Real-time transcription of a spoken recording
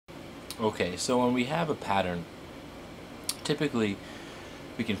Okay, so when we have a pattern, typically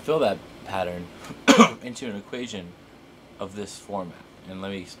we can fill that pattern into an equation of this format. And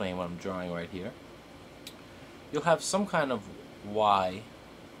let me explain what I'm drawing right here. You'll have some kind of y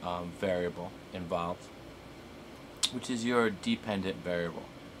variable involved, which is your dependent variable.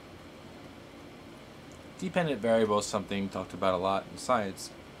 Dependent variable is something talked about a lot in science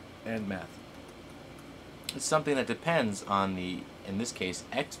and math. It's something that depends on the, in this case,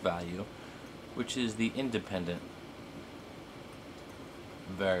 x value, which is the independent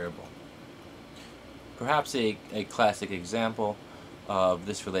variable. Perhaps a classic example of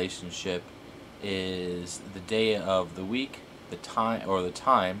this relationship is the day of the week, the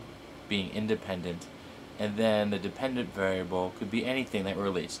time being independent, and then the dependent variable could be anything that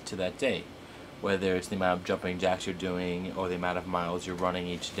relates to that day, whether it's the amount of jumping jacks you're doing or the amount of miles you're running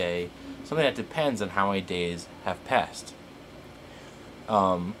each day, something that depends on how many days have passed.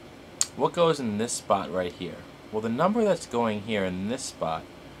 What goes in this spot right here? Well, the number that's going here in this spot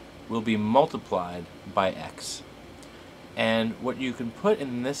will be multiplied by x. And what you can put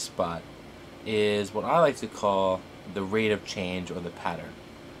in this spot is what I like to call the rate of change or the pattern.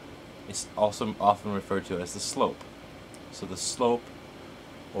 It's also often referred to as the slope. So the slope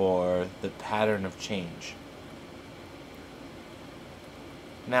or the pattern of change.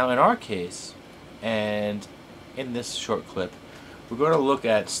 Now in our case, and in this short clip, we're going to look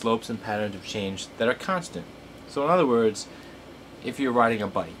at slopes and patterns of change that are constant. So in other words, if you're riding a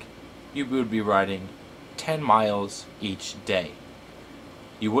bike, you would be riding 10 miles each day.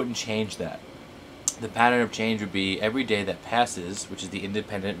 You wouldn't change that. The pattern of change would be every day that passes, which is the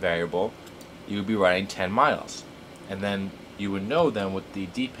independent variable, you would be riding 10 miles. And then you would know then what the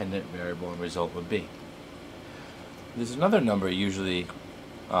dependent variable and result would be. There's another number usually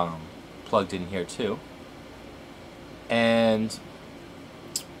plugged in here too, and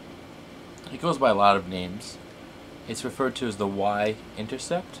it goes by a lot of names. It's referred to as the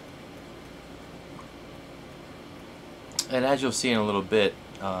y-intercept, and as you'll see in a little bit,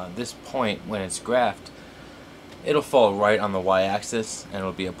 this point, when it's graphed, it'll fall right on the y-axis, and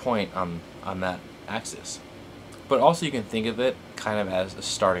it'll be a point on that axis. But also you can think of it kind of as a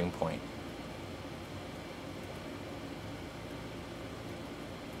starting point.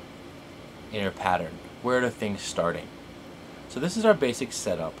 In your pattern, where are things starting? So this is our basic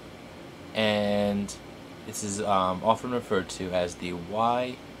setup, and this is often referred to as the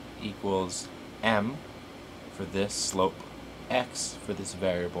y equals m for this slope, x for this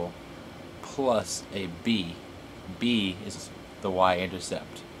variable, plus a b. B is the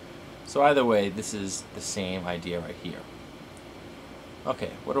y-intercept. So either way, this is the same idea right here.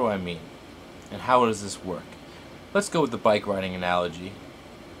 Okay, what do I mean? And how does this work? Let's go with the bike riding analogy.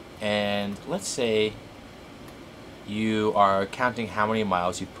 And let's say you are counting how many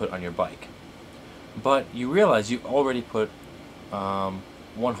miles you put on your bike. But you realize you already put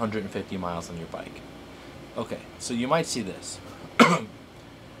 150 miles on your bike. Okay, so you might see this.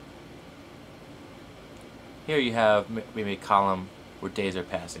 Here you have maybe a column where days are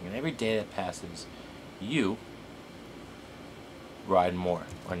passing, and every day that passes, you ride more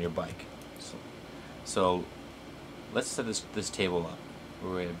on your bike. So let's set this table up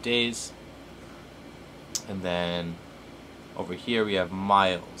where we have days, and then over here we have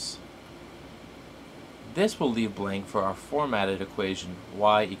miles. This will leave blank for our formatted equation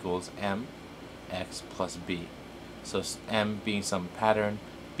y equals mx plus b. So m being some pattern,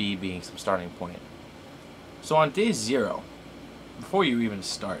 b being some starting point. So on day 0, before you even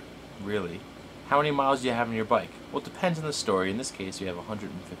start, really, how many miles do you have on your bike? Well, it depends on the story. In this case, you have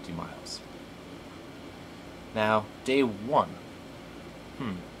 150 miles. Now, day 1.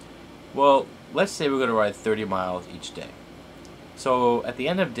 Well, let's say we're going to ride 30 miles each day. So at the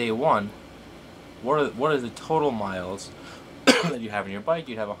end of day 1, what are the total miles that you have on your bike?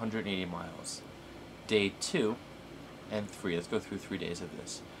 You'd have 180 miles. Day 2 and 3. Let's go through 3 days of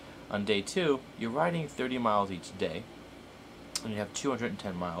this. On day 2, you're riding 30 miles each day, and you have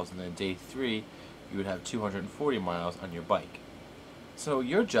 210 miles. And then day 3, you would have 240 miles on your bike. So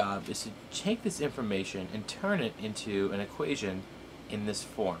your job is to take this information and turn it into an equation in this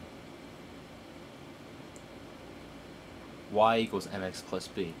form. Y equals mx plus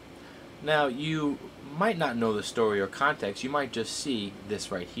b. Now, you might not know the story or context. You might just see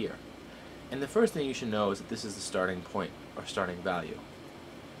this right here. And the first thing you should know is that this is the starting point or starting value.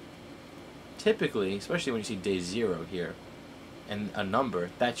 Typically, especially when you see day 0 here and a number,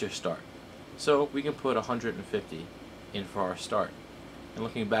 that's your start. So we can put 150 in for our start. And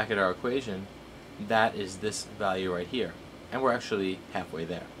looking back at our equation, that is this value right here. And we're actually halfway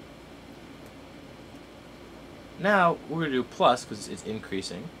there. Now we're going to do plus because it's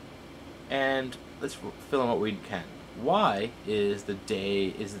increasing. And let's fill in what we can. Y is the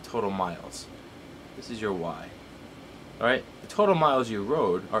total miles. This is your Y. Alright? The total miles you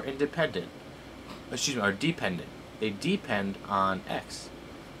rode are independent. Are dependent. They depend on X,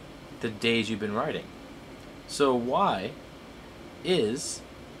 the days you've been riding. So Y is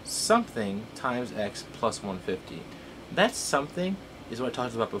something times X plus 150. That something is what I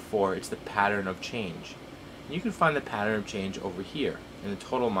talked about before. It's the pattern of change. And you can find the pattern of change over here in the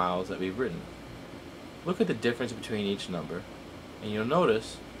total miles that we've written. Look at the difference between each number, and you'll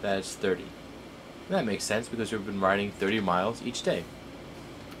notice that it's 30. And that makes sense because we've been riding 30 miles each day.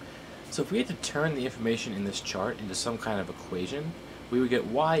 So if we had to turn the information in this chart into some kind of equation, we would get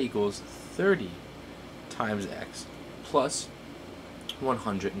Y equals 30 times X plus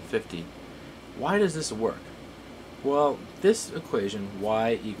 150. Why does this work? Well, this equation,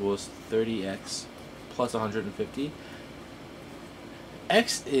 Y equals 30X plus 150,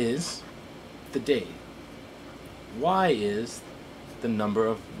 X is the day. Y is the number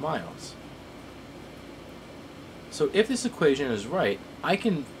of miles. So if this equation is right, I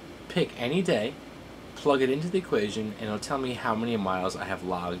can pick any day, plug it into the equation, and it'll tell me how many miles I have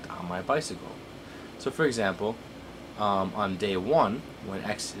logged on my bicycle. So for example, on day 1, when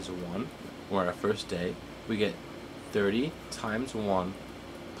X is 1, or our first day, we get 30 times 1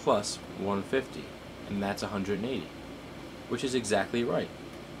 plus 150, and that's 180, which is exactly right.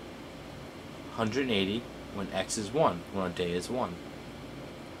 180 when X is 1, when our day is 1.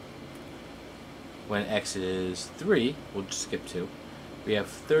 When X is 3, we'll just skip 2, we have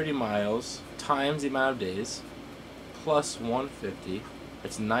 30 miles times the amount of days plus 150.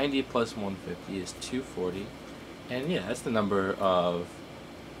 That's 90 plus 150 is 240. And yeah, that's the number of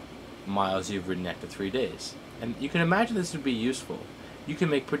miles you've ridden after 3 days. And you can imagine this would be useful. You can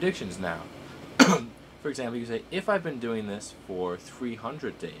make predictions now. For example, you can say, if I've been doing this for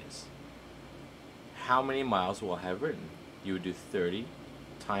 300 days, how many miles will I have ridden? You would do 30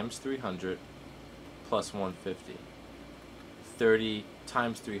 times 300 plus 150. 30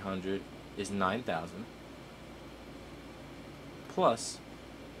 times 300 is 9,000 plus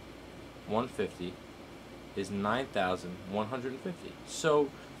 150 is 9,150. So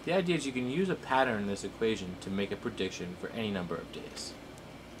the idea is you can use a pattern in this equation to make a prediction for any number of days.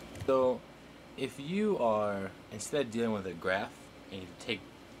 So if you are, instead of dealing with a graph, and you take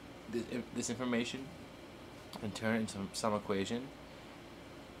this information and turn it into some equation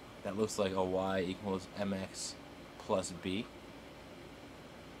that looks like a y equals mx plus b,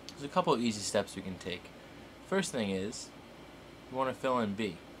 there's a couple of easy steps we can take. First thing is, we want to fill in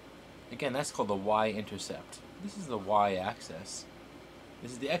b. Again, that's called the y-intercept. This is the y-axis.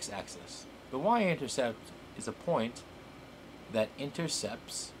 This is the x-axis. The y-intercept is a point that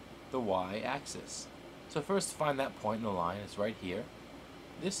intercepts the y-axis. So first find that point in the line. It's right here.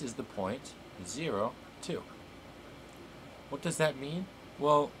 This is the point 0, 2. What does that mean?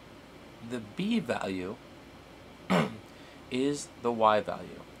 Well, the b value is the y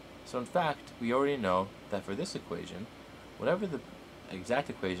value. So in fact, we already know that for this equation, whatever the exact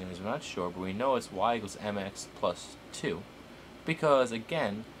equation is, we're not sure, but we know it's y equals mx plus 2, because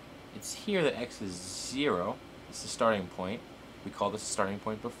again, it's here that x is 0, it's the starting point, we called this the starting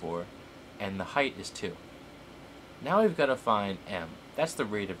point before, and the height is 2. Now we've got to find m, that's the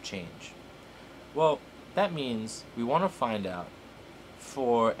rate of change. Well, that means we want to find out,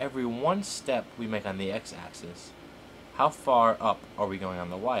 for every one step we make on the x-axis, how far up are we going on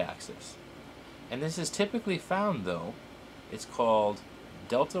the y-axis? And this is typically found, though, it's called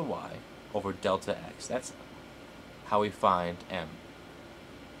delta y over delta x. That's how we find m.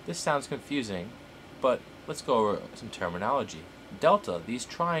 This sounds confusing, but let's go over some terminology. Delta, these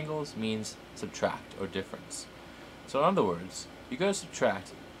triangles, means subtract or difference. So in other words, you're going to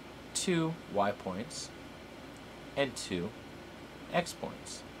subtract 2 y points and 2 x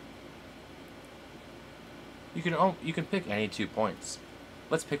points. You can pick any 2 points.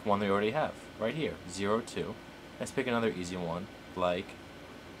 Let's pick one we already have, right here, 0, 2. Let's pick another easy one, like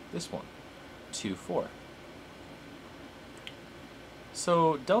this one, 2, 4.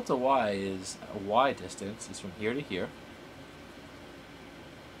 So delta y is a y distance, it's from here to here.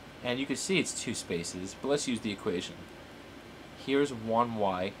 And you can see it's 2 spaces, but let's use the equation. Here's one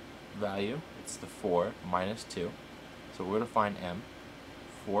y value, it's the 4 minus 2. So we're going to find m,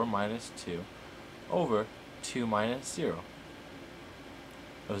 4 minus 2, over 2 minus 0.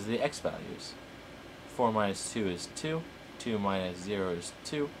 Those are the x values. 4 minus 2 is 2, 2 minus 0 is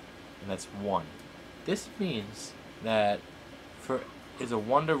 2, and that's 1. This means that is a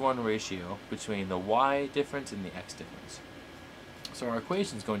 1-to-1 ratio between the y difference and the x difference. So our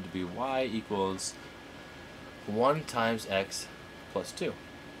equation is going to be y equals 1 times x plus 2.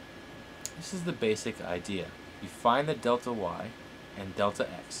 This is the basic idea. You find the delta y and delta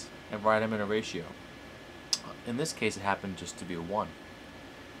x and write them in a ratio. In this case, it happened just to be 1,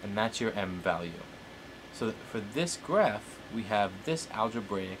 and that's your m value. So for this graph, we have this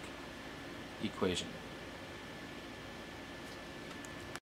algebraic equation.